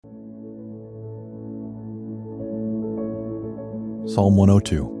Psalm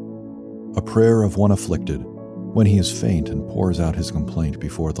 102, a prayer of one afflicted, when he is faint and pours out his complaint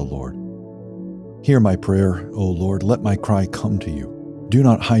before the Lord. Hear my prayer, O Lord, let my cry come to you. Do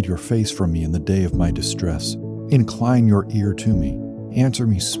not hide your face from me in the day of my distress. Incline your ear to me. Answer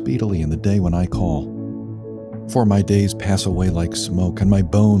me speedily in the day when I call. For my days pass away like smoke, and my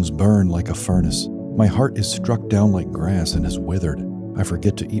bones burn like a furnace. My heart is struck down like grass and is withered. I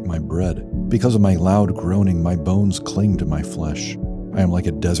forget to eat my bread. Because of my loud groaning, my bones cling to my flesh. I am like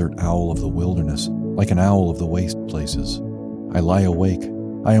a desert owl of the wilderness, like an owl of the waste places. I lie awake.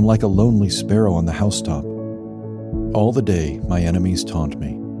 I am like a lonely sparrow on the housetop. All the day my enemies taunt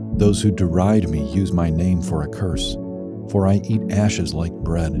me. Those who deride me use my name for a curse. For I eat ashes like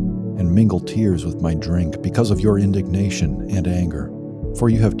bread, and mingle tears with my drink because of your indignation and anger. For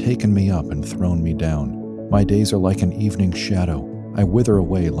you have taken me up and thrown me down. My days are like an evening shadow. I wither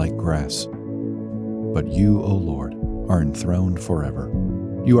away like grass. But you, O Lord, are enthroned forever.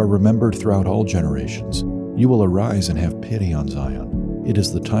 You are remembered throughout all generations. You will arise and have pity on Zion. It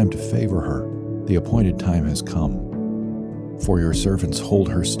is the time to favor her. The appointed time has come. For your servants hold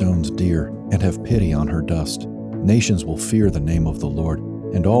her stones dear and have pity on her dust. Nations will fear the name of the Lord,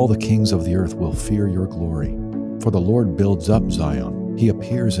 and all the kings of the earth will fear your glory. For the Lord builds up Zion. He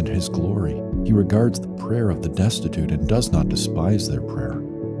appears in his glory. He regards the prayer of the destitute and does not despise their prayer.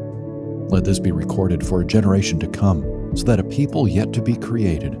 Let this be recorded for a generation to come, so that a people yet to be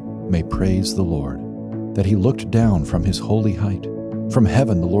created may praise the Lord, that he looked down from his holy height. From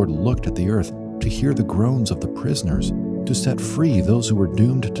heaven the Lord looked at the earth to hear the groans of the prisoners, to set free those who were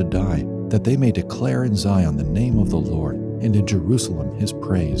doomed to die, that they may declare in Zion the name of the Lord, and in Jerusalem his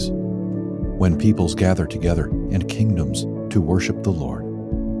praise. When peoples gather together and kingdoms to worship the Lord.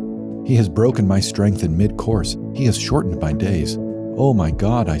 He has broken my strength in mid-course. He has shortened my days. O my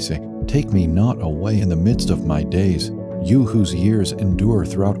God, I say, take me not away in the midst of my days, you whose years endure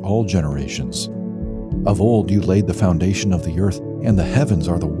throughout all generations. Of old you laid the foundation of the earth, and the heavens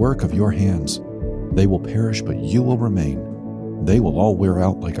are the work of your hands. They will perish, but you will remain. They will all wear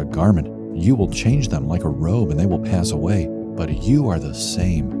out like a garment. You will change them like a robe, and they will pass away. But you are the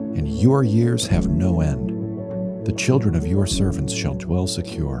same, and your years have no end. The children of your servants shall dwell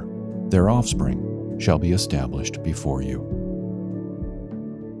secure. Their offspring shall be established before you.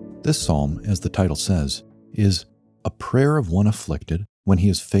 This psalm, as the title says, is a prayer of one afflicted when he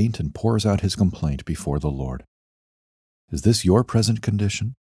is faint and pours out his complaint before the Lord. Is this your present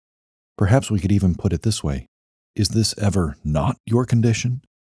condition? Perhaps we could even put it this way. Is this ever not your condition?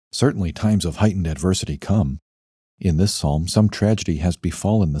 Certainly times of heightened adversity come. In this psalm, some tragedy has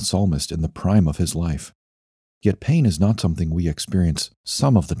befallen the psalmist in the prime of his life. Yet pain is not something we experience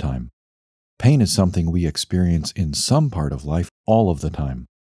some of the time. Pain is something we experience in some part of life all of the time.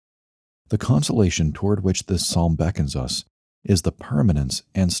 The consolation toward which this psalm beckons us is the permanence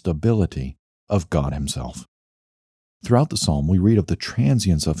and stability of God himself. Throughout the psalm, we read of the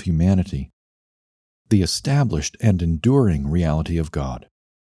transience of humanity, the established and enduring reality of God.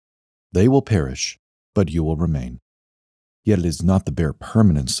 They will perish, but you will remain. Yet it is not the bare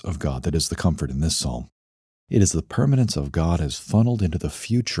permanence of God that is the comfort in this psalm. It is the permanence of God as funneled into the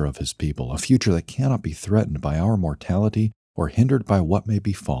future of his people, a future that cannot be threatened by our mortality or hindered by what may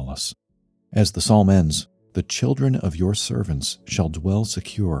befall us. As the psalm ends, the children of your servants shall dwell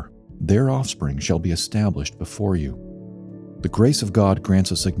secure. Their offspring shall be established before you. The grace of God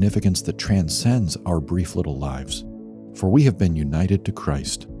grants a significance that transcends our brief little lives, for we have been united to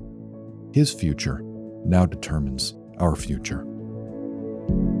Christ. His future now determines our future.